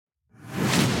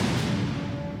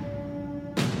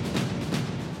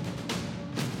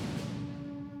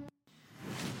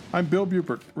I'm Bill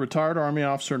Bubert, retired Army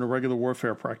officer and irregular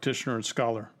warfare practitioner and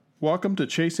scholar. Welcome to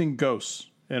Chasing Ghosts,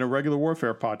 an irregular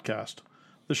warfare podcast,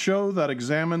 the show that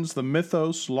examines the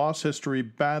mythos, lost history,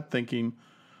 bad thinking,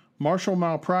 martial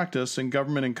malpractice, and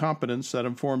government incompetence that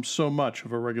informs so much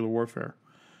of irregular warfare.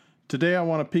 Today I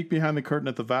want to peek behind the curtain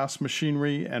at the vast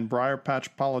machinery and briar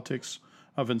patch politics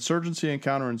of insurgency and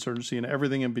counterinsurgency and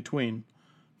everything in between.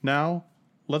 Now,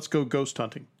 let's go ghost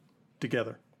hunting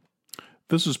together.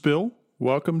 This is Bill.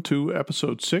 Welcome to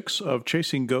episode 6 of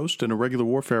Chasing Ghost, an irregular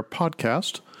warfare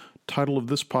podcast. Title of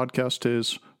this podcast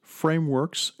is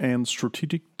Frameworks and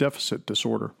Strategic Deficit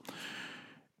Disorder.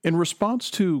 In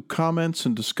response to comments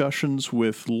and discussions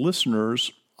with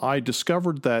listeners, I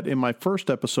discovered that in my first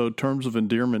episode, Terms of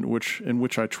Endearment, in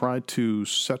which I tried to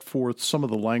set forth some of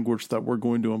the language that we're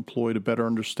going to employ to better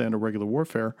understand irregular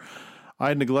warfare, I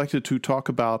had neglected to talk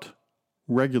about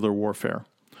regular warfare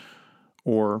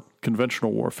or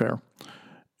conventional warfare.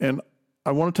 And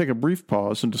I want to take a brief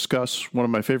pause and discuss one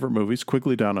of my favorite movies,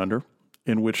 Quigley Down Under,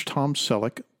 in which Tom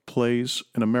Selleck plays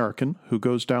an American who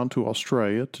goes down to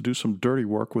Australia to do some dirty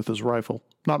work with his rifle,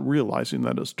 not realizing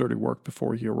that it's dirty work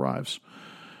before he arrives.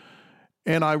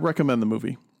 And I recommend the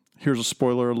movie. Here's a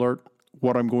spoiler alert.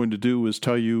 What I'm going to do is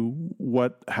tell you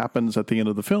what happens at the end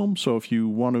of the film, so if you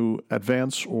want to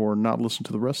advance or not listen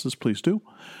to the rest of this, please do.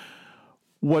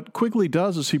 What Quigley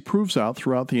does is he proves out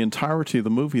throughout the entirety of the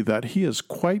movie that he is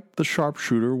quite the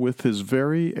sharpshooter with his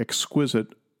very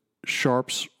exquisite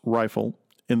Sharps rifle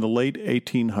in the late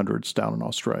 1800s down in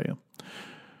Australia.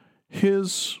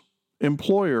 His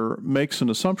employer makes an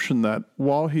assumption that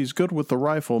while he's good with the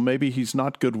rifle, maybe he's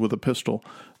not good with a pistol.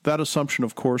 That assumption,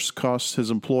 of course, costs his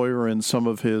employer and some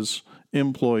of his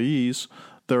employees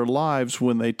their lives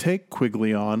when they take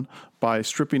Quigley on by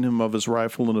stripping him of his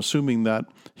rifle and assuming that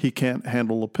he can't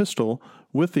handle a pistol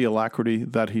with the alacrity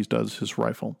that he does his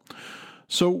rifle.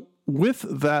 So with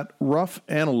that rough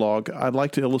analog, I'd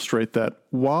like to illustrate that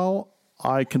while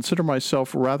I consider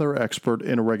myself rather expert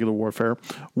in irregular warfare,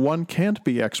 one can't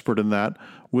be expert in that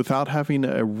without having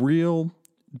a real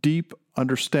deep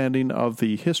understanding of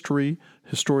the history,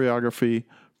 historiography,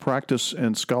 practice,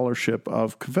 and scholarship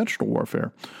of conventional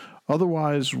warfare.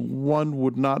 Otherwise, one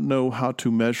would not know how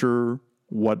to measure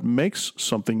what makes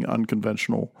something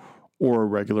unconventional or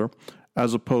irregular,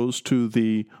 as opposed to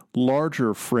the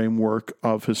larger framework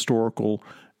of historical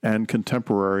and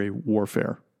contemporary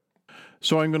warfare.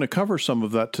 So I'm going to cover some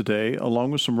of that today,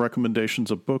 along with some recommendations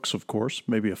of books, of course.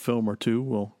 Maybe a film or two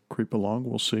will creep along,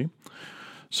 we'll see.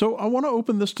 So I want to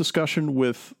open this discussion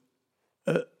with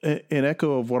an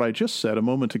echo of what I just said a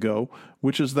moment ago,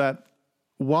 which is that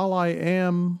while I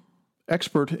am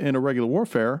expert in irregular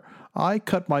warfare, I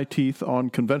cut my teeth on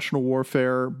conventional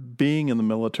warfare, being in the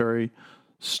military,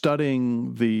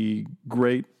 studying the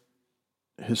great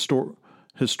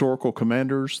historical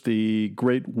commanders, the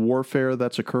great warfare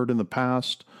that's occurred in the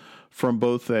past from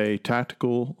both a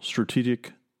tactical,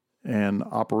 strategic, and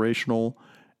operational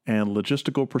and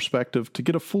logistical perspective to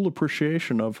get a full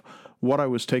appreciation of what I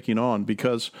was taking on.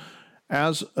 Because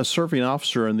as a serving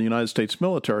officer in the United States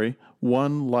military,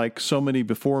 one like so many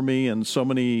before me and so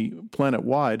many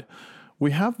planet-wide,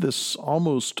 we have this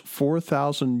almost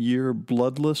 4,000-year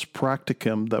bloodless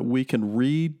practicum that we can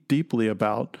read deeply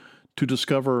about to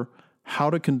discover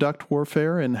how to conduct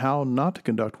warfare and how not to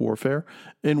conduct warfare,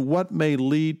 and what may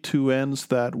lead to ends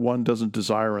that one doesn't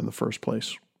desire in the first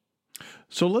place.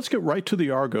 So let's get right to the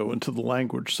argot and to the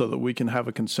language so that we can have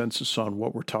a consensus on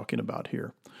what we're talking about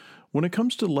here. When it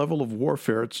comes to level of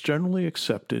warfare, it's generally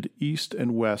accepted, east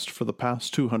and west for the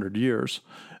past 200 years,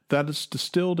 that it's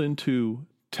distilled into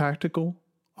tactical,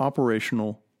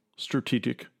 operational,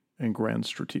 strategic, and grand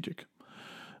strategic.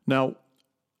 Now,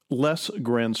 less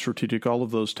grand strategic, all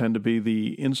of those tend to be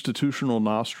the institutional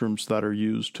nostrums that are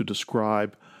used to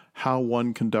describe how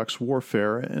one conducts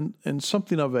warfare and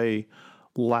something of a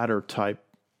ladder type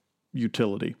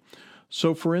utility.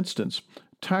 So, for instance,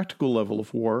 tactical level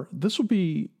of war, this will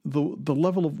be the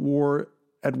level of war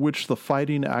at which the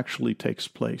fighting actually takes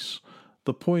place,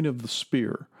 the point of the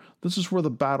spear. This is where the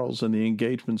battles and the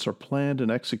engagements are planned and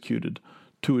executed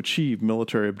to achieve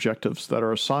military objectives that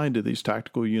are assigned to these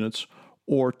tactical units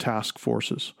or task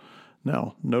forces.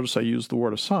 Now, notice I use the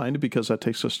word assigned because that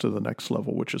takes us to the next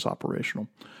level, which is operational.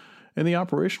 In the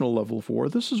operational level of war,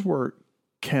 this is where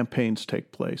campaigns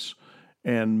take place,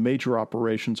 and major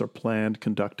operations are planned,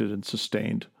 conducted, and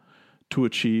sustained to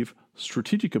achieve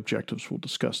strategic objectives. We'll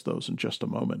discuss those in just a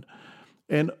moment.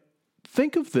 And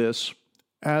think of this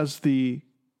as the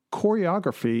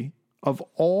choreography of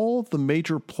all the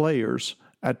major players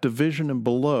at division and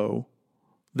below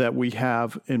that we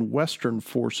have in Western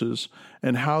forces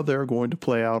and how they're going to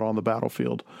play out on the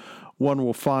battlefield. One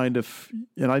will find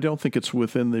and I don't think it's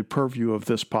within the purview of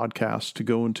this podcast to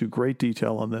go into great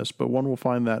detail on this, but one will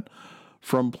find that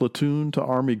from platoon to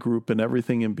army group and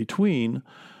everything in between,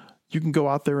 you can go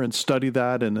out there and study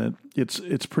that, and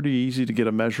it's pretty easy to get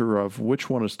a measure of which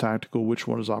one is tactical, which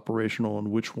one is operational,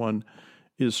 and which one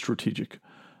is strategic.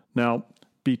 Now,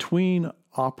 between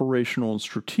operational and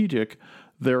strategic,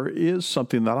 there is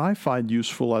something that I find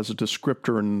useful as a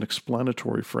descriptor and an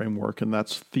explanatory framework, and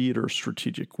that's theater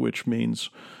strategic, which means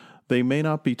they may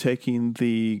not be taking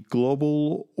the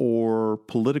global or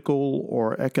political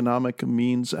or economic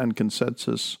means and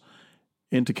consensus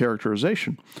into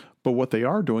characterization. But what they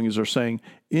are doing is they're saying,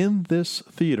 in this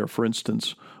theater, for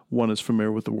instance, one is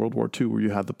familiar with the World War II, where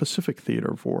you had the Pacific Theater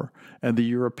of War and the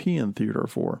European Theater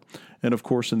of War. And of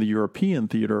course, in the European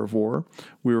Theater of War,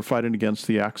 we were fighting against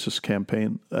the Axis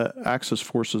Axis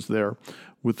forces there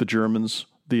with the Germans,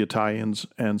 the Italians,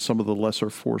 and some of the lesser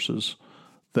forces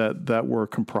that were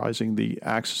comprising the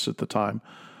Axis at the time.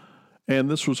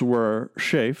 And this was where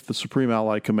SHAEF, the Supreme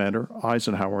Allied Commander,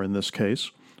 Eisenhower in this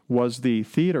case, was the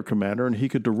theater commander, and he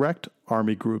could direct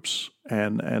army groups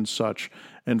and such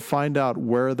and find out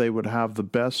where they would have the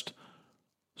best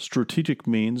strategic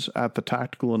means at the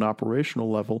tactical and operational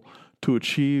level to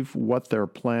achieve what their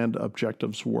planned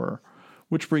objectives were,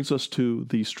 which brings us to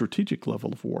the strategic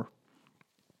level of war.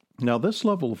 Now, this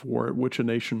level of war at which a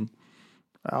nation,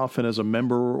 often as a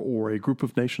member or a group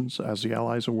of nations, as the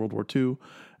Allies in World War II,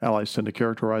 Allies tend to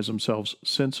characterize themselves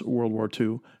since World War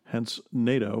II, hence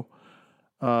NATO,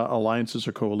 alliances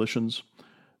or coalitions.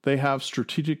 They have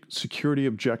strategic security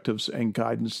objectives and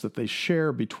guidance that they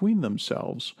share between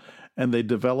themselves, and they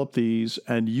develop these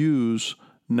and use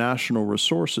national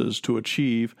resources to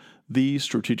achieve these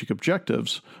strategic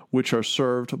objectives, which are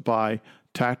served by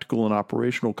tactical and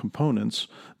operational components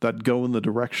that go in the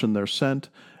direction they're sent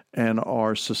and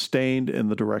are sustained in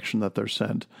the direction that they're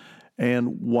sent.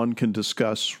 And one can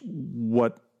discuss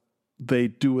what they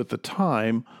do at the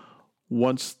time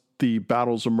once the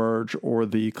battles emerge or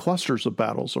the clusters of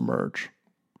battles emerge.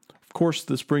 Of course,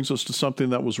 this brings us to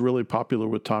something that was really popular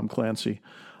with Tom Clancy.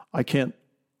 I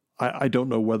don't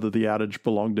know whether the adage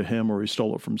belonged to him or he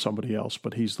stole it from somebody else,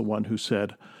 but he's the one who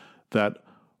said that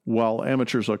while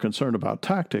amateurs are concerned about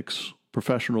tactics,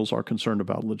 professionals are concerned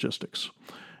about logistics.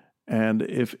 And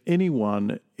if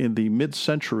anyone in the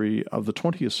mid-century of the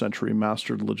 20th century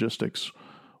mastered logistics,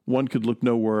 one could look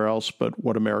nowhere else but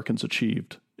what Americans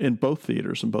achieved in both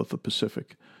theaters, in both the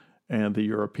Pacific and the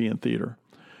European theater.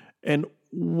 And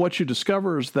what you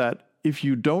discover is that if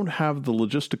you don't have the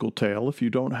logistical tail, if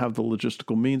you don't have the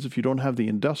logistical means, if you don't have the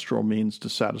industrial means to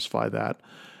satisfy that,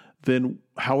 then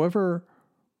however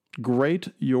great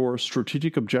your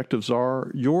strategic objectives are,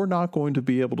 you're not going to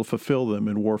be able to fulfill them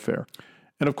in warfare.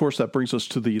 And of course, that brings us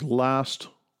to the last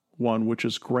one, which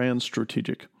is grand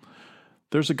strategic.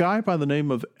 There's a guy by the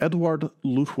name of Edward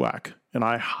Luttwak, and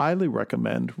I highly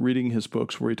recommend reading his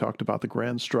books where he talked about the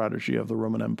grand strategy of the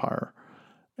Roman Empire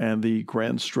and the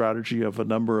grand strategy of a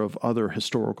number of other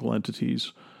historical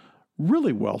entities.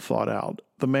 Really well thought out.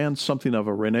 The man's something of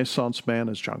a Renaissance man,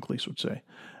 as John Cleese would say.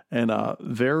 And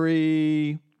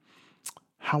very,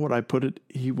 how would I put it?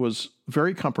 He was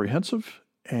very comprehensive,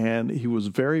 and he was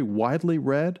very widely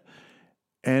read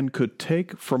and could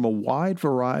take from a wide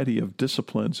variety of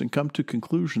disciplines and come to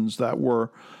conclusions that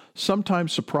were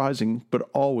sometimes surprising, but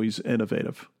always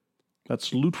innovative. That's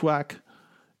Luttwak,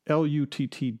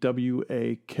 Luttwak,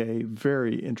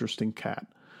 very interesting cat.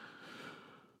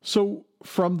 So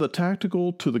from the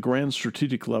tactical to the grand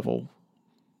strategic level,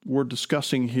 we're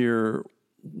discussing here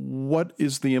what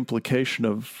is the implication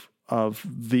of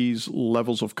these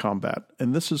levels of combat.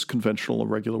 And this is conventional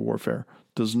irregular warfare.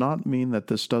 Does not mean that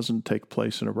this doesn't take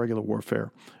place in irregular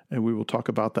warfare. And we will talk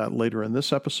about that later in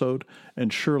this episode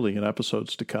and surely in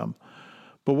episodes to come.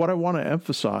 But what I want to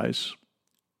emphasize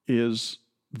is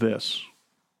this.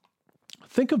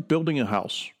 Think of building a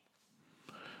house.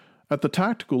 At the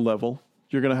tactical level,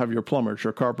 you're going to have your plumbers,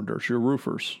 your carpenters, your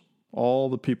roofers, all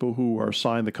the people who are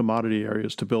assigned the commodity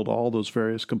areas to build all those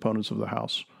various components of the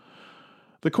house.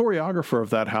 The choreographer of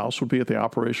that house would be at the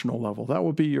operational level. That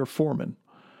would be your foreman.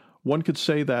 One could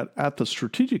say that at the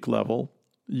strategic level,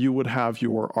 you would have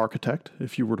your architect,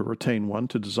 if you were to retain one,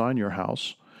 to design your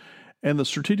house. And the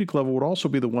strategic level would also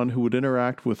be the one who would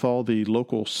interact with all the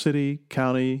local city,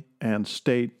 county, and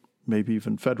state, maybe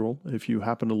even federal, if you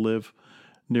happen to live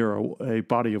near a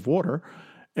body of water,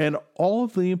 and all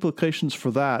of the implications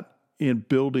for that in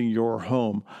building your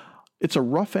home. It's a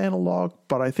rough analog,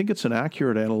 but I think it's an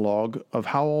accurate analog of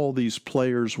how all these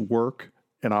players work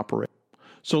and operate.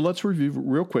 So let's review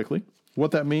real quickly.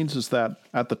 What that means is that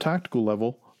at the tactical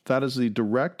level, that is the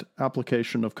direct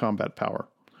application of combat power.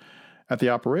 At the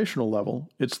operational level,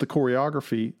 it's the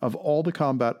choreography of all the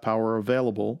combat power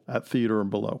available at theater and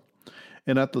below.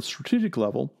 And at the strategic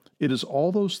level, it is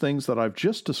all those things that I've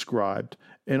just described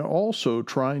and also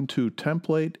trying to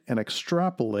template and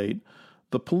extrapolate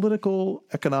the political,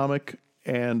 economic,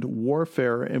 and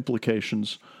warfare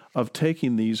implications of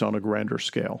taking these on a grander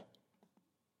scale.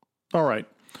 All right,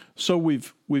 so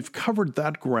we've covered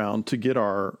that ground to get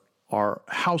our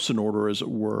house in order, as it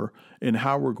were, in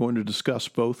how we're going to discuss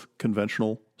both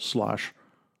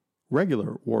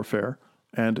conventional/regular warfare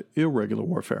and irregular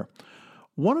warfare.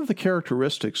 One of the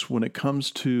characteristics when it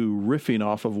comes to riffing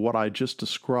off of what I just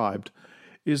described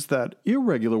is that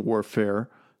irregular warfare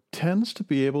tends to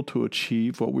be able to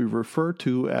achieve what we refer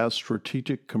to as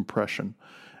strategic compression.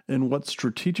 And what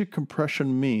strategic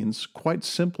compression means, quite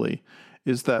simply,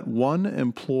 is that one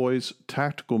employs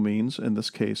tactical means, in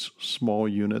this case, small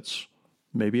units,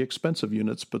 maybe expensive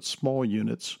units, but small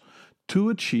units, to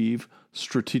achieve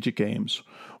strategic aims.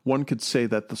 One could say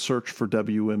that the search for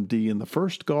WMD in the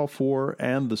first Gulf War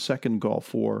and the second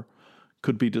Gulf War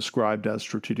could be described as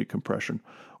strategic compression.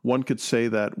 One could say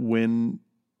that when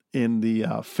in the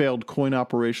failed coin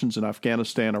operations in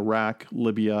Afghanistan, Iraq,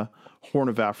 Libya, Horn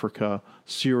of Africa,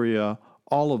 Syria,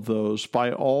 all of those,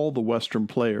 by all the Western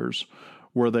players,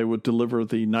 where they would deliver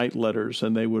the night letters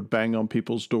and they would bang on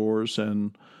people's doors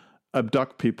and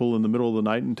abduct people in the middle of the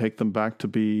night and take them back to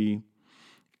be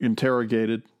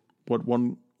interrogated, what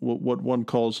one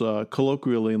calls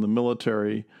colloquially in the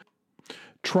military,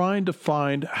 trying to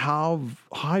find how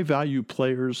high-value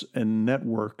players and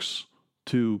networks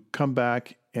to come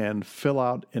back and fill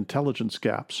out intelligence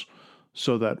gaps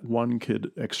so that one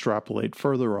could extrapolate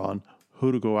further on who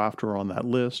to go after on that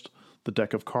list, the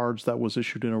deck of cards that was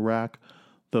issued in Iraq,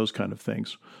 those kind of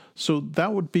things. So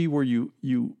that would be where you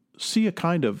see a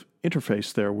kind of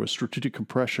interface there with strategic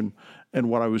compression and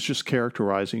what I was just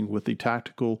characterizing with the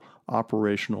tactical,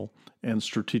 operational, and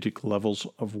strategic levels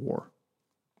of war.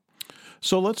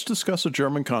 So let's discuss a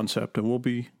German concept, and we'll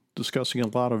be discussing a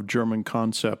lot of German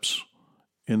concepts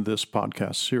in this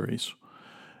podcast series.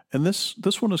 And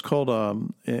this one is called,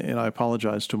 and I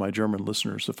apologize to my German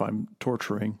listeners if I'm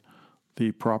torturing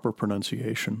the proper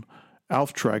pronunciation,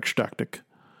 Auftragstaktik.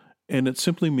 And it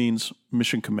simply means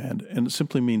mission command. And it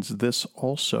simply means this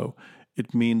also.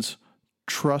 It means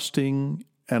trusting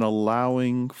and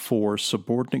allowing for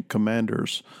subordinate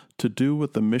commanders to do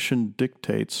what the mission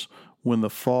dictates when the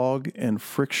fog and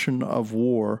friction of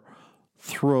war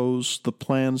throws the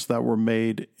plans that were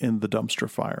made in the dumpster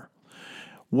fire.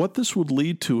 What this would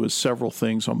lead to is several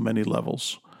things on many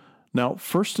levels. Now,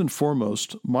 first and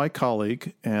foremost, my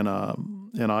colleague and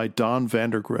I, Don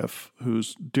Vandergriff,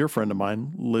 who's a dear friend of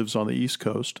mine, lives on the East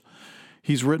Coast.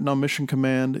 He's written on Mission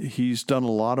Command. He's done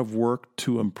a lot of work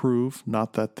to improve,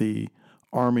 not that the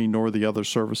Army nor the other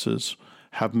services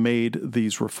have made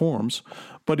these reforms,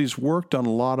 but he's worked on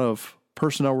a lot of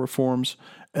personnel reforms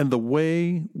and the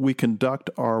way we conduct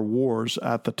our wars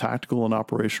at the tactical and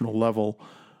operational level,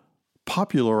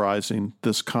 popularizing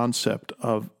this concept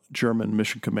of German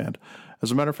mission command.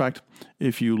 As a matter of fact,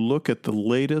 if you look at the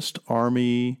latest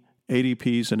Army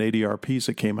ADPs and ADRPs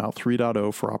that came out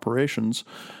 3.0 for operations,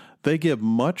 they give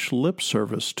much lip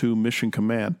service to mission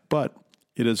command, but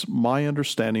it is my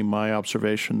understanding, my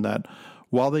observation, that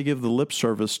while they give the lip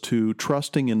service to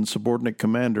trusting in subordinate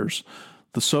commanders,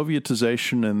 the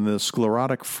Sovietization and the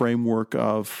sclerotic framework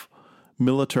of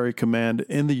military command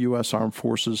in the U.S. Armed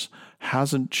Forces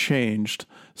hasn't changed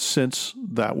since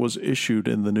that was issued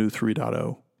in the new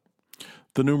 3.0.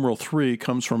 The numeral 3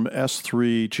 comes from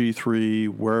S3, G3,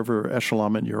 wherever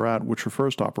echelonment you're at, which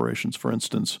refers to operations. For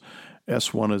instance,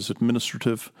 S1 is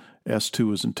administrative,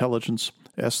 S2 is intelligence,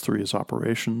 S3 is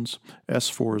operations,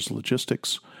 S4 is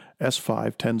logistics,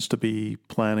 S5 tends to be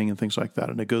planning and things like that,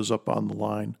 and it goes up on the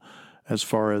line as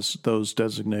far as those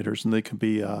designators, and they can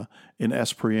be an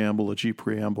S preamble, a G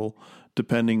preamble,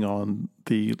 depending on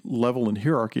the level and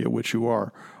hierarchy at which you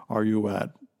are. Are you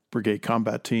at brigade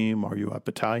combat team? Are you at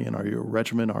battalion? Are you a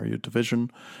regiment? Are you a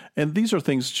division? And these are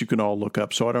things that you can all look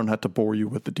up, so I don't have to bore you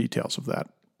with the details of that.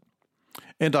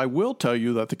 And I will tell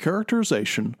you that the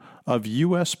characterization of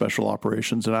U.S. special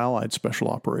operations and Allied special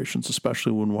operations,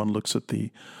 especially when one looks at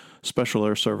the Special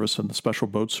Air Service and the Special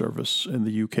Boat Service in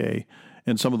the UK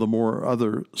and some of the more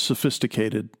other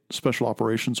sophisticated special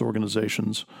operations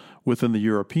organizations within the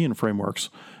European frameworks,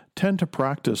 tend to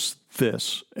practice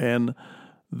this, and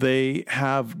they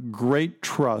have great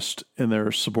trust in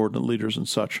their subordinate leaders and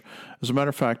such. As a matter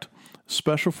of fact,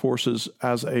 Special Forces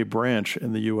as a branch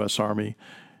in the U.S. Army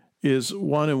is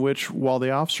one in which, while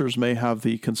the officers may have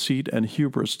the conceit and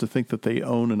hubris to think that they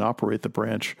own and operate the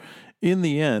branch, in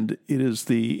the end, it is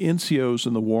the NCOs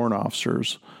and the warrant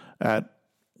officers at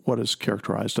what is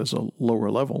characterized as a lower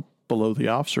level, below the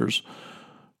officers,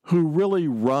 who really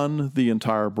run the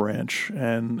entire branch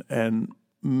and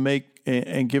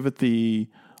give it the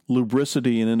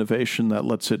lubricity and innovation that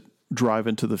lets it drive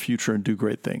into the future and do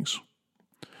great things.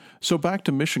 So back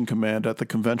to mission command at the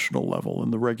conventional level in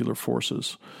the regular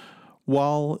forces.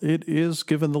 While it is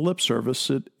given the lip service,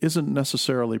 it isn't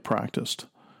necessarily practiced.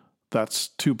 That's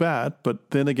too bad,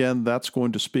 but then again, that's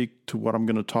going to speak to what I'm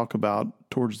going to talk about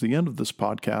towards the end of this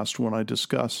podcast when I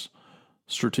discuss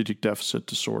strategic deficit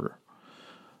disorder.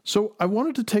 So I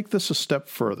wanted to take this a step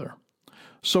further.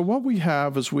 So what we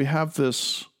have is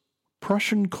this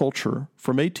Prussian culture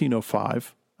from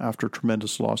 1805, after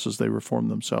tremendous losses, they reformed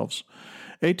themselves,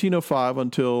 1805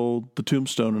 until the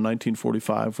tombstone in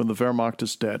 1945 when the Wehrmacht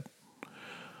is dead.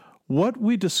 What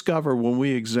we discover when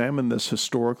we examine this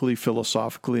historically,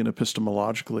 philosophically, and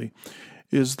epistemologically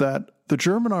is that the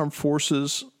German armed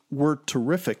forces were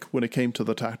terrific when it came to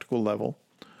the tactical level,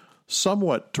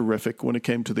 somewhat terrific when it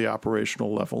came to the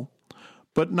operational level,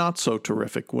 but not so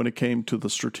terrific when it came to the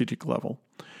strategic level.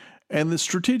 And the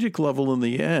strategic level in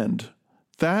the end,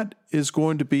 that is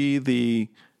going to be the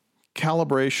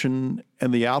calibration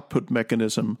and the output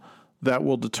mechanism that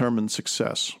will determine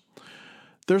success.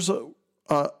 There's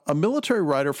a military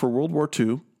writer for World War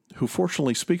II who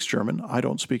fortunately speaks German. I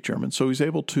don't speak German, so he's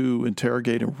able to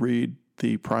interrogate and read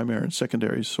the primary and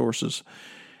secondary sources.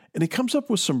 And he comes up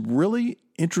with some really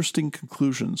interesting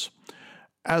conclusions.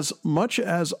 As much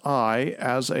as I,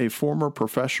 as a former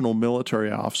professional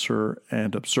military officer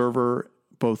and observer,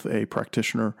 both a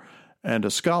practitioner and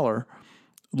a scholar,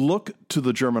 look to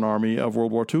the German army of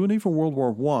World War II and even World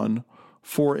War I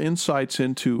for insights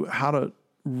into how to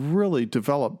really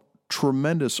develop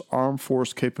tremendous armed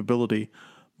force capability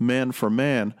man for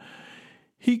man,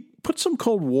 he put some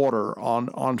cold water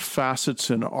on facets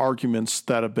and arguments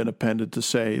that have been appended to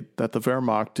say that the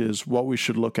Wehrmacht is what we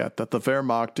should look at, that the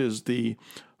Wehrmacht is the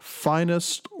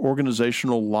finest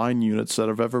organizational line units that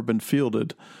have ever been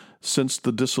fielded since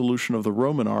the dissolution of the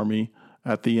Roman army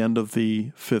at the end of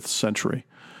the 5th century.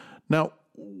 Now,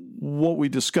 what we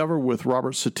discover with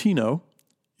Robert Citino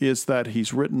is that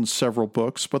he's written several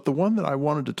books, but the one that I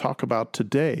wanted to talk about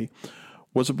today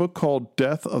was a book called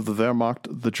Death of the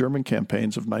Wehrmacht, The German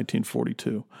Campaigns of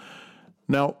 1942.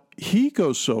 Now, he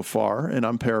goes so far, and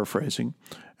I'm paraphrasing,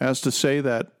 as to say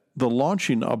that the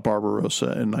launching of Barbarossa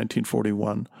in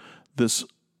 1941, this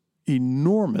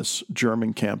enormous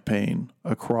German campaign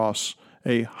across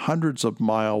a hundreds of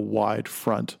mile wide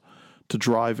front to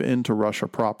drive into Russia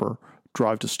proper,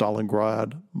 drive to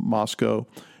Stalingrad, Moscow,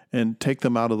 and take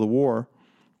them out of the war,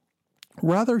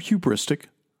 rather hubristic,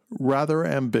 rather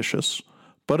ambitious,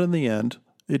 but in the end,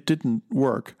 it didn't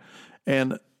work.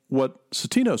 And what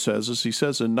Citino says is, he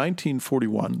says in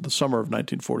 1941, the summer of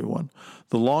 1941,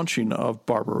 the launching of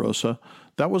Barbarossa,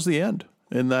 that was the end,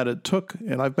 in that it took,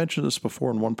 and I've mentioned this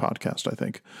before in one podcast, I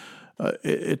think,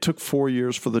 it took 4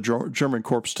 years for the German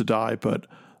corps to die, but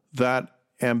that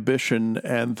ambition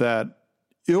and that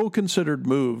ill-considered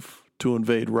move to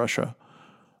invade Russia,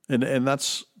 and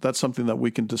that's something that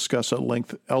we can discuss at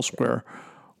length elsewhere,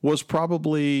 was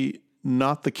probably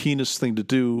not the keenest thing to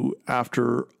do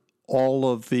after all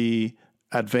of the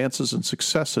advances and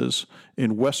successes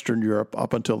in Western Europe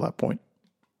up until that point.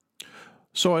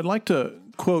 So I'd like to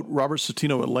quote Robert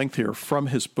Citino at length here from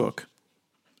his book,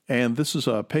 and this is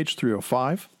page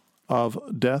 305 of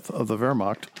Death of the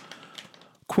Wehrmacht.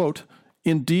 Quote,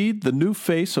 "Indeed, the new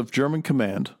face of German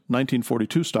command,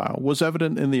 1942 style, was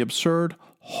evident in the absurd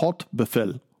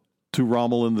Hauptbefehl to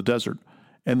Rommel in the desert,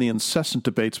 and the incessant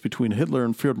debates between Hitler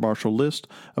and Field Marshal List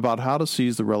about how to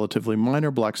seize the relatively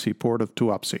minor Black Sea port of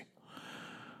Tuapse.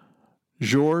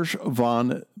 George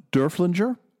von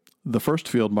Derfflinger, the first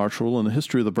field marshal in the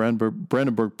history of the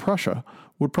Brandenburg Prussia,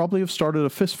 would probably have started a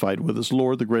fistfight with his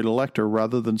lord, the great elector,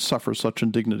 rather than suffer such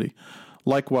indignity.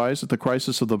 Likewise, at the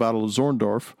crisis of the Battle of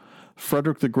Zorndorf,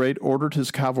 Frederick the Great ordered his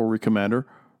cavalry commander,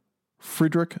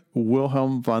 Friedrich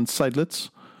Wilhelm von Seydlitz,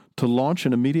 to launch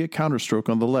an immediate counterstroke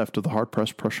on the left of the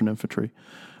hard-pressed Prussian infantry.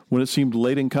 When it seemed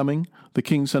late in coming, the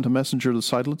king sent a messenger to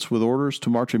Seydlitz with orders to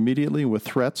march immediately and with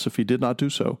threats if he did not do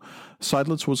so.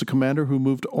 Seydlitz was a commander who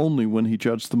moved only when he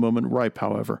judged the moment ripe,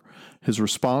 however. His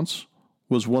response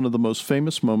was one of the most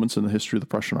famous moments in the history of the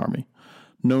Prussian army.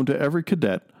 Known to every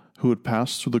cadet who had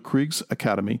passed through the Kriegs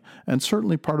Academy, and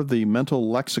certainly part of the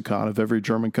mental lexicon of every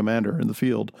German commander in the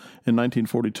field in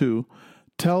 1942,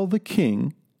 tell the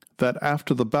king that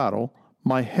after the battle,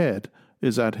 my head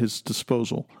is at his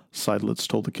disposal. Seydlitz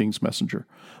told the king's messenger.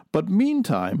 But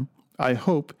meantime, I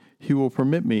hope he will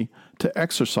permit me to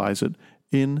exercise it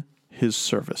in his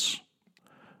service.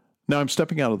 Now, I'm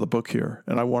stepping out of the book here,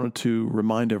 and I wanted to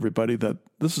remind everybody that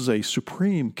this is a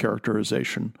supreme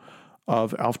characterization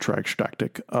of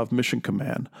Auftragstactik, of mission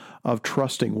command, of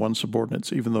trusting one's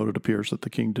subordinates, even though it appears that the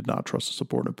king did not trust a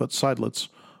subordinate. But Seydlitz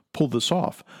pulled this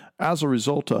off as a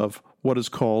result of what is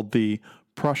called the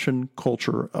Prussian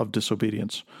culture of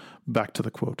disobedience. Back to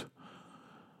the quote.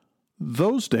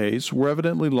 Those days were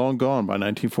evidently long gone by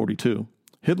 1942.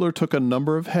 Hitler took a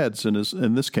number of heads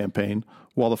in this campaign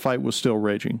while the fight was still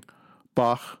raging.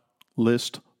 Bach,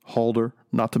 List, Halder,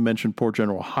 not to mention poor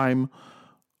General Heim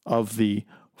of the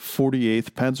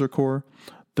 48th Panzer Corps.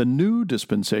 The new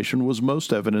dispensation was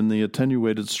most evident in the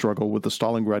attenuated struggle with the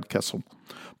Stalingrad Kessel.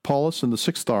 Paulus and the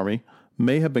 6th Army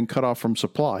may have been cut off from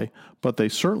supply, but they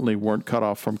certainly weren't cut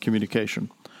off from communication.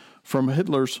 From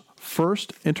Hitler's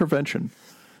first intervention,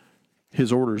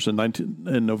 his orders in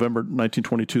November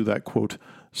 1922 that, quote,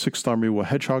 6th Army will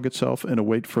hedgehog itself and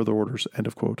await further orders, end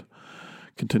of quote.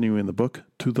 Continuing the book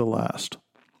to the last.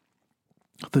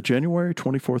 The January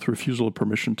 24th refusal of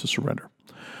permission to surrender.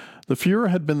 The Fuhrer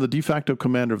had been the de facto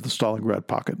commander of the Stalingrad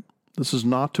pocket. This is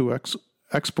not to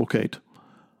explicate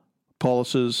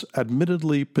Paulus's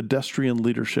admittedly pedestrian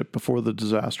leadership before the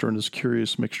disaster and his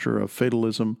curious mixture of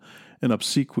fatalism and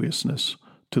obsequiousness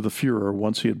to the Fuhrer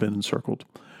once he had been encircled.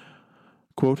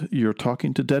 Quote, "You're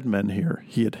talking to dead men here,"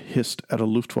 he had hissed at a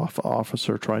Luftwaffe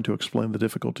officer trying to explain the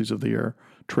difficulties of the air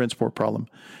transport problem.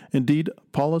 Indeed,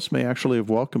 Paulus may actually have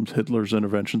welcomed Hitler's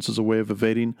interventions as a way of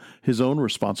evading his own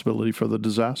responsibility for the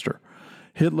disaster.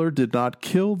 Hitler did not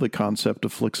kill the concept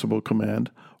of flexible command,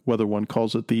 whether one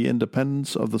calls it the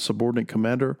independence of the subordinate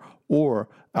commander or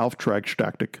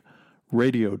Auftragstactik.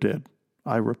 Radio did.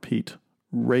 I repeat,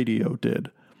 radio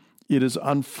did. It is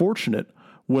unfortunate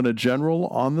when a general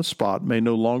on the spot may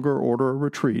no longer order a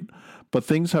retreat, but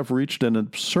things have reached an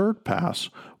absurd pass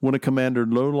when a commander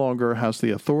no longer has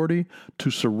the authority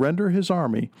to surrender his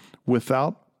army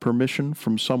without permission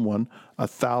from someone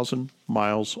 1,000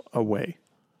 miles away.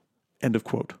 End of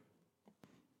quote.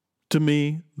 To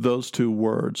me, those two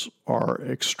words are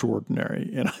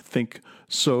extraordinary, and I think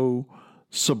so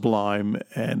sublime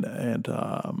and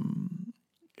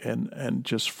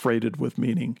just freighted with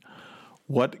meaning.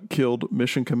 What killed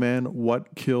mission command?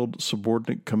 What killed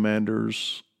subordinate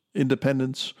commanders'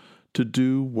 independence to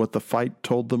do what the fight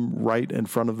told them right in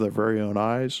front of their very own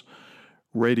eyes?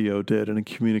 Radio did, and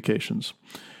communications.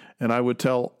 And I would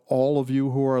tell all of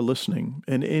you who are listening,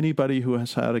 and anybody who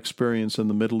has had experience in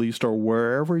the Middle East or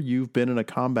wherever you've been in a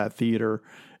combat theater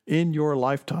in your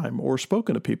lifetime, or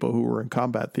spoken to people who were in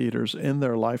combat theaters in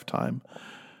their lifetime,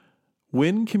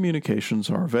 when communications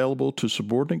are available to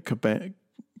subordinate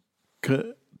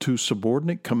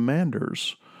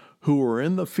commanders who are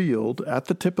in the field at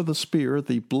the tip of the spear,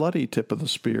 the bloody tip of the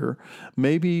spear,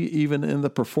 maybe even in the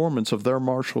performance of their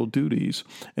martial duties,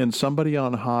 and somebody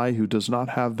on high who does not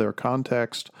have their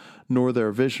context nor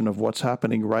their vision of what's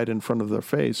happening right in front of their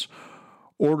face,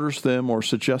 orders them or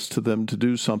suggests to them to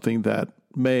do something that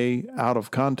may, out of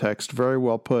context, very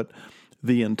well put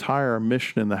the entire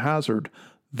mission in the hazard.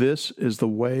 This is the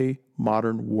way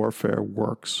modern warfare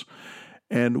works.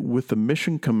 And with the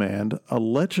mission command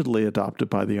allegedly adopted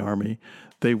by the Army,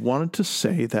 they wanted to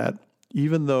say that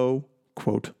even though,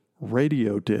 quote,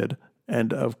 radio did,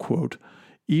 end of quote,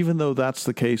 even though that's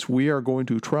the case, we are going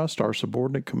to trust our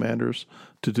subordinate commanders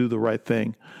to do the right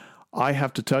thing. I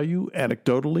have to tell you,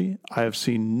 anecdotally, I have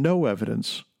seen no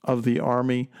evidence of the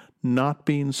Army not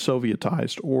being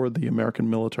Sovietized or the American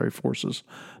military forces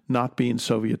not being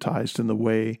Sovietized in the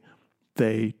way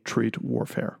they treat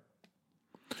warfare.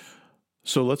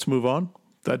 So let's move on.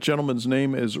 That gentleman's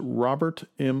name is Robert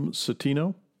M.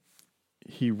 Citino.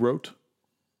 He wrote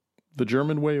The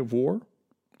German Way of War,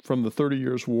 From the 30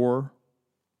 Years' War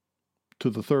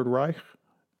to the Third Reich,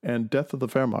 and Death of the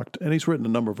Wehrmacht. And he's written a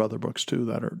number of other books, too,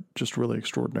 that are just really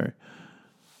extraordinary.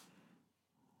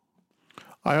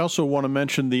 I also want to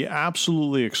mention the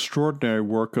absolutely extraordinary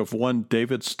work of one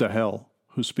David Stahel,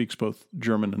 who speaks both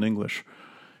German and English.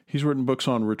 He's written books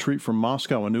on Retreat from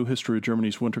Moscow, A New History of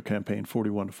Germany's Winter Campaign,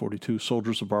 41 to 42,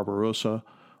 Soldiers of Barbarossa,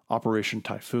 Operation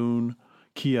Typhoon,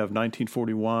 Kiev,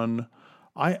 1941.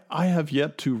 I have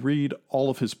yet to read all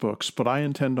of his books, but I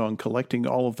intend on collecting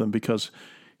all of them because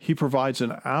he provides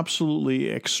an absolutely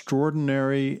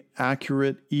extraordinary,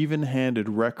 accurate, even-handed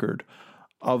record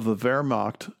of the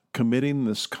Wehrmacht committing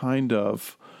this kind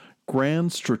of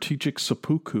grand strategic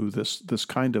seppuku, this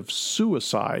kind of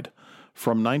suicide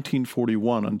from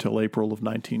 1941 until April of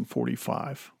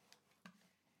 1945.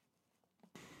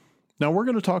 Now, we're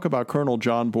going to talk about Colonel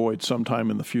John Boyd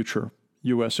sometime in the future,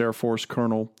 U.S. Air Force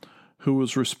colonel, who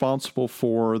was responsible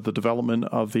for the development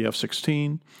of the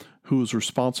F-16, who was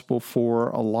responsible for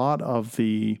a lot of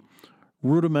the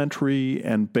rudimentary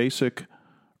and basic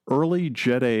early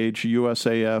jet age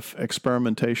USAF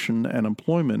experimentation and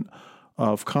employment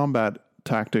of combat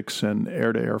tactics and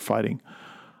air-to-air fighting.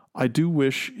 I do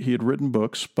wish he had written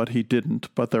books, but he didn't.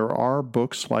 But there are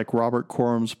books like Robert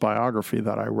Corum's biography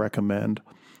that I recommend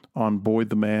on Boyd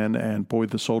the man and Boyd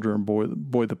the soldier and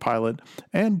Boyd the pilot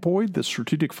and Boyd the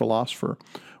strategic philosopher,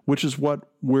 which is what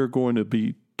we're going to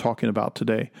be talking about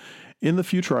today. In the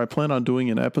future, I plan on doing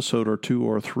an episode or 2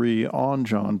 or 3 on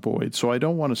John Boyd, so I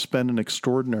don't want to spend an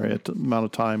extraordinary amount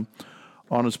of time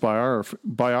on his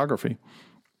biography.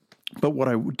 But what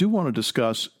I do want to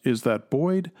discuss is that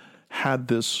Boyd had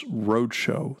this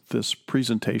roadshow, this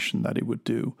presentation that he would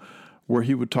do, where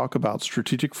he would talk about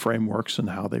strategic frameworks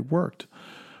and how they worked.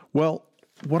 Well,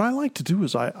 what I like to do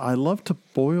is I love to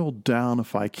boil down,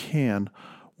 if I can,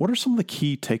 what are some of the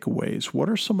key takeaways? What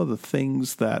are some of the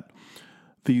things that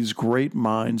these great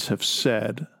minds have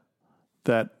said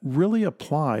that really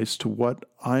applies to what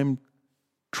I'm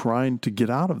trying to get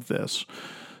out of this?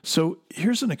 So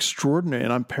here's an extraordinary,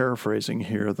 and I'm paraphrasing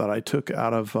here, that I took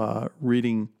out of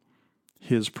reading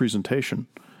his presentation.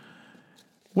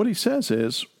 What he says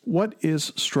is, what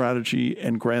is strategy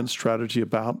and grand strategy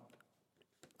about?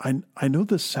 I know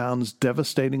this sounds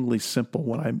devastatingly simple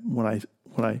when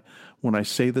I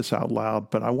say this out loud,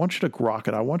 but I want you to grok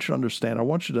it. I want you to understand. I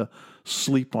want you to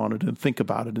sleep on it and think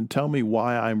about it and tell me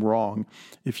why I'm wrong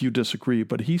if you disagree.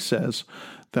 But he says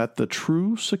that the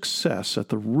true success at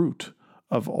the root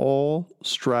of all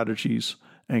strategies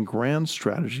and grand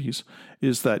strategies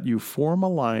is that you form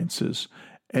alliances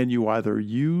and you either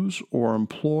use or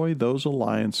employ those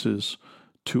alliances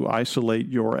to isolate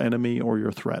your enemy or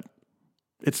your threat.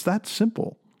 It's that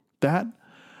simple.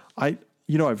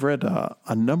 I've read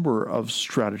a number of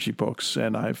strategy books,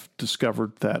 and I've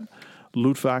discovered that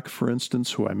Luttwak, for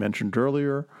instance, who I mentioned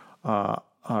earlier,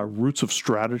 Roots of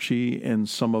Strategy in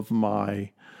some of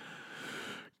my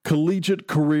collegiate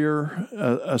career,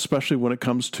 especially when it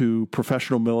comes to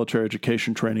professional military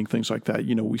education training, things like that.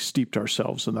 We steeped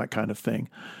ourselves in that kind of thing.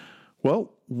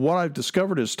 Well, what I've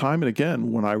discovered is time and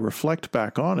again, when I reflect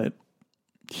back on it,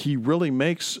 he really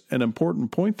makes an important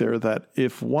point there that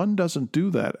if one doesn't do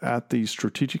that at the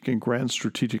strategic and grand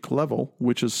strategic level,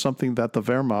 which is something that the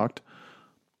Wehrmacht,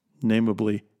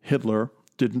 namely Hitler,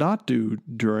 did not do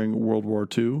during World War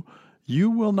II, you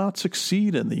will not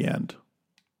succeed in the end.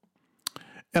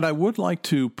 And I would like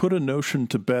to put a notion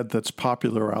to bed that's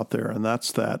popular out there, and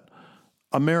that's that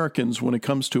Americans, when it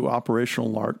comes to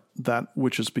operational art, that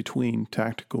which is between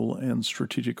tactical and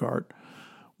strategic art,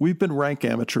 we've been rank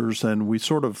amateurs, and we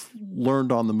sort of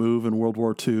learned on the move in World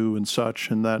War II and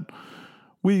such, and that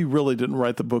we really didn't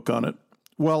write the book on it.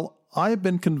 Well, I have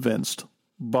been convinced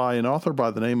by an author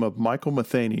by the name of Michael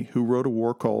Matheny, who wrote a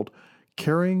work called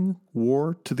Carrying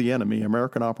War to the Enemy,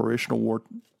 American Operational War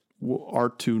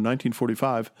Art to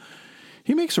 1945.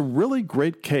 He makes a really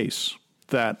great case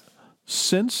that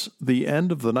since the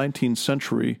end of the 19th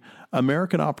century,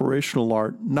 American operational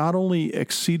art not only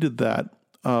exceeded that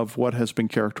of what has been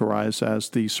characterized as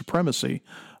the supremacy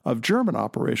of German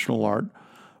operational art,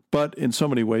 but in so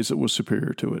many ways it was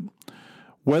superior to it.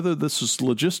 Whether this is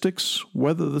logistics,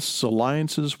 whether this is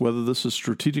alliances, whether this is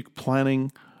strategic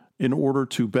planning in order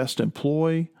to best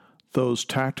employ those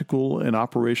tactical and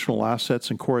operational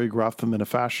assets and choreograph them in a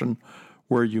fashion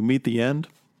where you meet the end,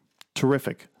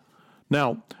 terrific.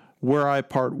 Now, where I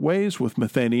part ways with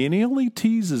Matheny, and he only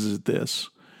teases at this,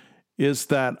 is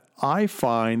that I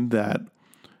find that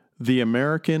the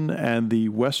American and the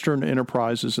Western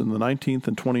enterprises in the 19th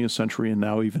and 20th century, and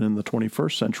now even in the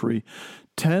 21st century,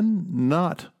 tend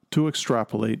not to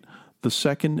extrapolate the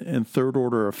second and third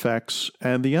order effects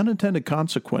and the unintended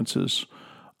consequences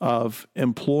of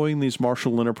employing these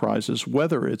martial enterprises,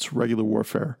 whether it's regular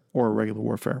warfare or irregular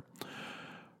warfare.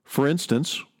 For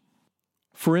instance,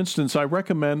 I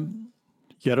recommend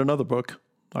yet another book.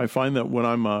 I find that when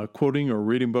I'm quoting or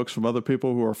reading books from other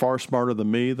people who are far smarter than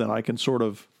me, then I can sort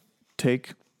of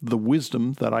take the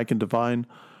wisdom that I can divine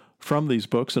from these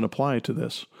books and apply it to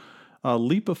this.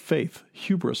 Leap of Faith,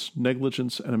 Hubris,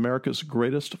 Negligence, and America's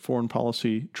Greatest Foreign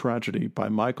Policy Tragedy by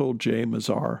Michael J.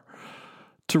 Mazar.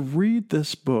 To read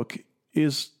this book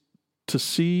is to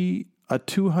see a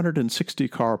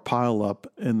 260-car pileup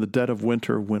in the dead of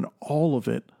winter when all of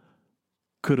it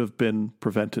could have been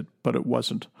prevented, but it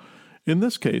wasn't. In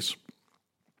this case,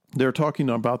 they're talking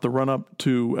about the run-up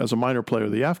to, as a minor player,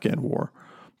 the Afghan War,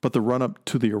 but the run-up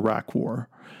to the Iraq War,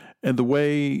 and the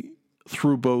way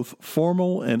through both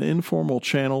formal and informal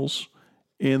channels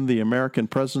in the American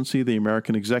presidency, the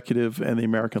American executive, and the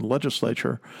American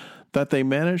legislature, that they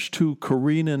managed to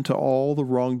careen into all the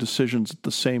wrong decisions at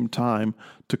the same time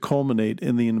to culminate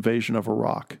in the invasion of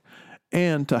Iraq,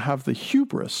 and to have the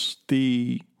hubris,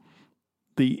 the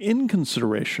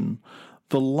inconsideration,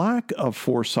 the lack of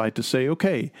foresight to say,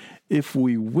 okay, if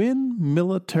we win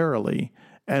militarily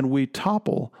and we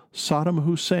topple Saddam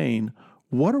Hussein,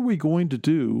 what are we going to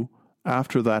do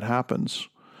after that happens?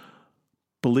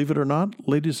 Believe it or not,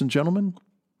 ladies and gentlemen,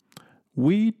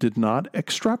 we did not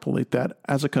extrapolate that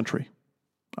as a country.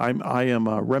 I am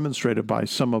remonstrated by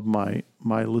some of my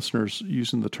listeners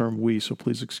using the term we, so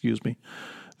please excuse me.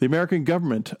 The American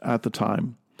government at the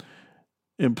time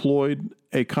employed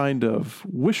a kind of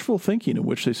wishful thinking in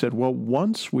which they said, well,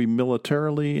 once we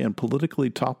militarily and politically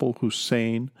topple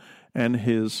Hussein and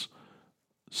his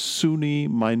Sunni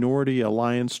minority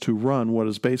alliance to run what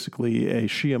is basically a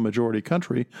Shia majority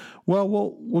country, well,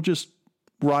 we'll just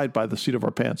ride by the seat of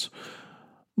our pants.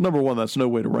 Number one, that's no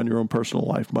way to run your own personal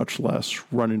life, much less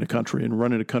running a country. And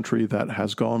running a country that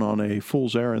has gone on a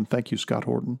fool's errand, thank you, Scott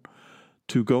Horton,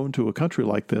 to go into a country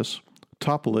like this,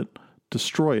 topple it,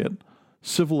 destroy it,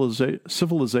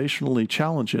 civilizationally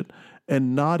challenge it,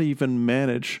 and not even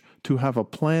manage to have a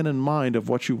plan in mind of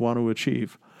what you want to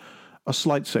achieve. A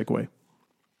slight segue.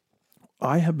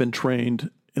 I have been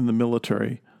trained in the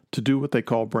military to do what they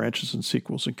call branches and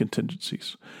sequels and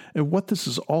contingencies. And what this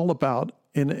is all about,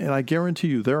 and I guarantee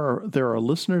you there are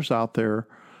listeners out there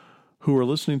who are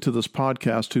listening to this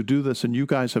podcast who do this, and you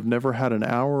guys have never had an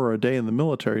hour or a day in the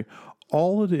military.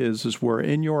 All it is where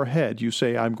in your head you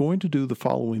say, I'm going to do the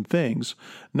following things.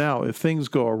 Now, if things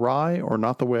go awry or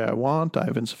not the way I want, I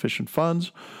have insufficient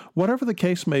funds, whatever the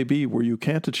case may be where you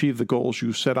can't achieve the goals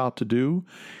you set out to do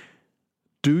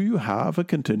you have a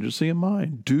contingency in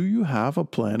mind? Do you have a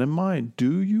plan in mind?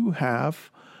 Do you have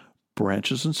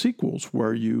branches and sequels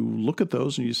where you look at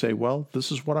those and you say, well,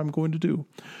 this is what I'm going to do?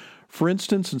 For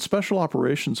instance, in Special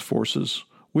Operations Forces,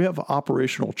 we have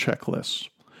operational checklists.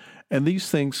 And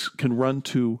these things can run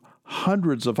to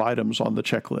hundreds of items on the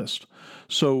checklist.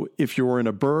 So if you're in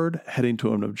a bird heading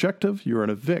to an objective, you're in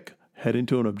a VIC heading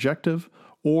to an objective,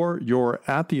 or you're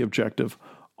at the objective,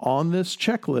 on this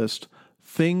checklist,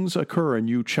 things occur and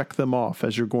you check them off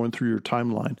as you're going through your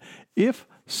timeline. If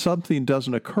something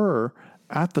doesn't occur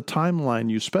at the timeline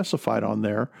you specified on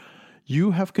there,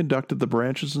 you have conducted the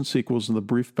branches and sequels and the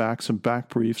brief backs and back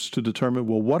briefs to determine,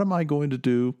 well, what am I going to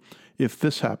do if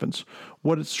this happens?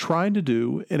 What it's trying to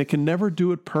do, and it can never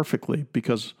do it perfectly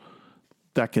because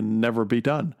that can never be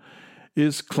done,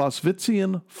 is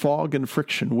Clausewitzian fog and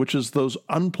friction, which is those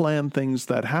unplanned things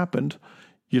that happened.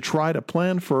 You try to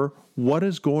plan for what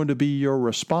is going to be your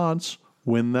response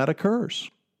when that occurs.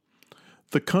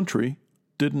 The country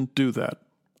didn't do that.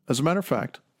 As a matter of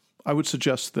fact, I would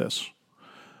suggest this.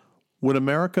 When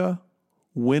America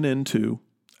went into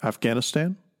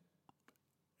Afghanistan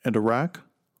and Iraq,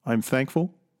 I'm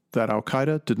thankful that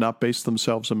Al-Qaeda did not base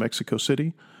themselves in Mexico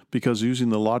City, because using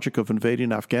the logic of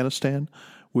invading Afghanistan,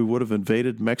 we would have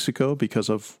invaded Mexico because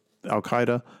of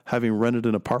Al-Qaeda having rented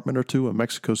an apartment or two in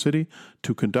Mexico City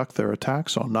to conduct their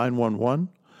attacks on 911.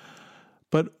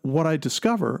 But what I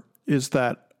discover is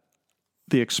that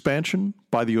the expansion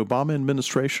by the Obama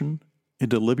administration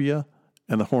into Libya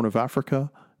and the Horn of Africa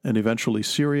and eventually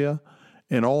Syria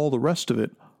and all the rest of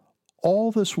it,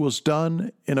 all this was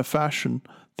done in a fashion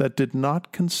that did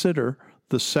not consider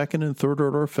the second and third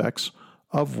order effects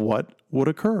of what would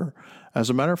occur. As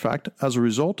a matter of fact, as a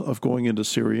result of going into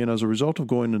Syria and as a result of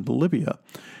going into Libya,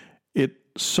 it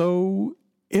so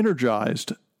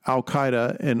energized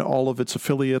Al-Qaeda and all of its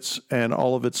affiliates and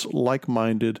all of its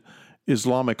like-minded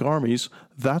Islamic armies.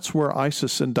 That's where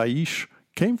ISIS and Daesh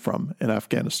came from in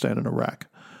Afghanistan and Iraq.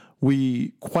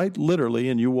 We quite literally,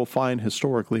 and you will find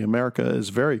historically, America is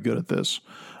very good at this,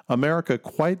 America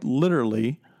quite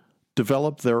literally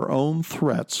developed their own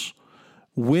threats,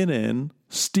 went in,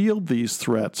 steeled these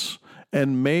threats,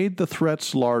 and made the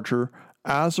threats larger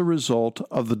as a result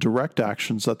of the direct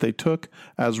actions that they took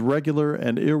as regular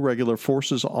and irregular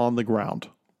forces on the ground.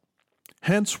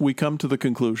 Hence, we come to the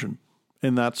conclusion,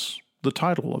 and that's the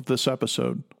title of this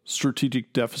episode,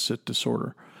 Strategic Deficit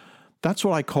Disorder. That's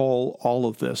what I call all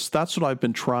of this. That's what I've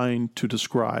been trying to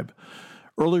describe.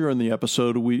 Earlier in the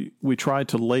episode, we tried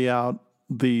to lay out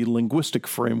the linguistic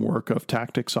framework of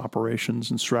tactics, operations,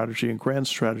 and strategy and grand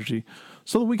strategy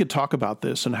so that we could talk about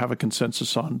this and have a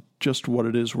consensus on just what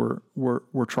it is we're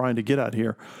trying to get at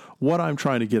here. What I'm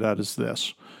trying to get at is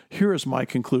this. Here is my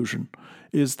conclusion,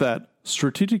 is that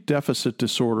strategic deficit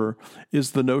disorder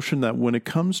is the notion that when it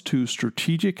comes to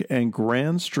strategic and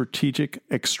grand strategic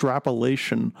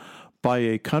extrapolation by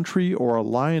a country or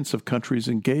alliance of countries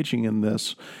engaging in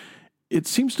this, it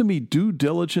seems to me due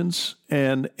diligence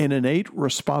and an innate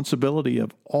responsibility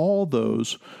of all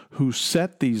those who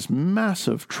set these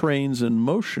massive trains in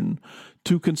motion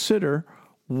to consider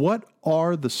what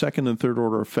are the second and third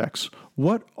order effects?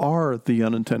 What are the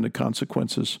unintended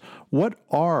consequences? What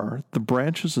are the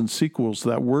branches and sequels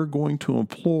that we're going to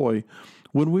employ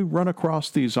when we run across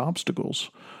these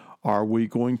obstacles? Are we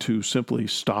going to simply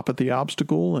stop at the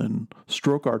obstacle and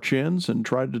stroke our chins and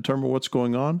try to determine what's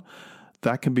going on?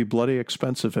 That can be bloody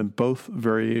expensive in both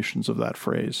variations of that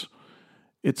phrase.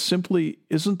 It simply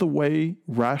isn't the way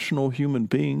rational human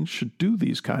beings should do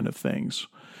these kind of things.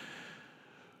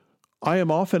 I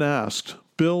am often asked,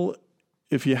 Bill,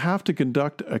 if you have to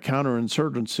conduct a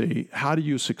counterinsurgency, how do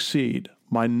you succeed?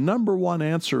 My number one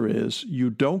answer is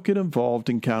you don't get involved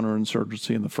in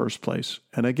counterinsurgency in the first place.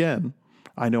 And again,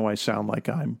 I know I sound like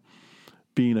I'm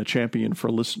being a champion for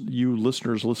you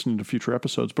listeners listening to future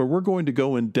episodes, but we're going to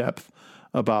go in depth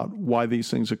about why these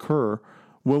things occur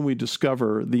when we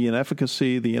discover the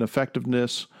inefficacy, the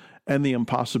ineffectiveness, and the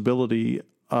impossibility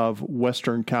of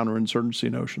Western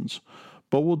counterinsurgency notions.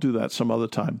 But we'll do that some other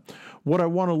time. What I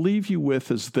want to leave you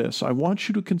with is this. I want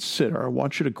you to consider, I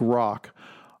want you to grok,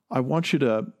 I want you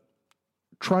to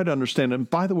try to understand. And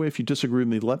by the way, if you disagree with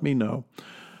me, let me know.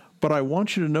 But I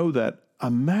want you to know that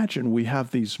imagine we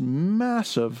have these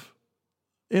massive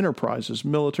enterprises,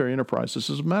 military enterprises.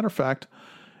 As a matter of fact,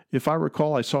 if I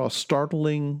recall, I saw a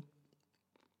startling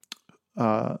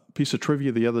piece of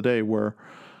trivia the other day where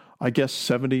I guess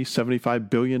 $75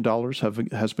 billion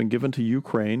has been given to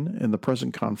Ukraine in the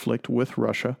present conflict with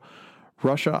Russia.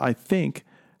 Russia, I think,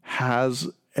 has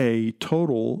a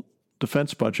total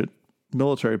defense budget,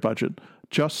 military budget,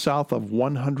 just south of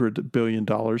 $100 billion.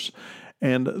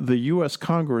 And the U.S.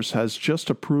 Congress has just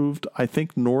approved, I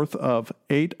think, north of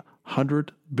 $800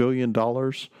 billion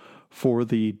for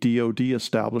the DoD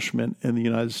establishment in the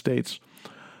United States.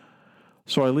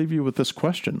 So I leave you with this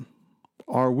question.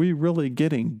 Are we really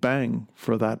getting bang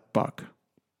for that buck?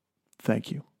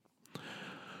 Thank you.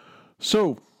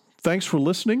 So, thanks for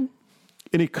listening.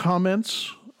 Any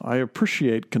comments? I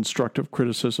appreciate constructive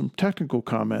criticism, technical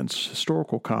comments,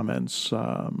 historical comments,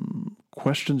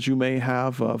 questions you may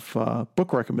have of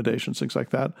book recommendations, things like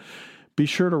that. Be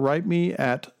sure to write me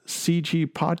at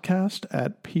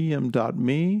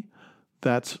cgpodcast@pm.me.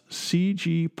 That's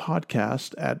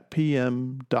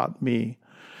cgpodcast@pm.me.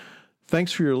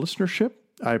 Thanks for your listenership.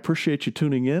 I appreciate you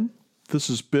tuning in. This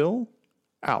is Bill,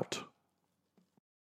 out.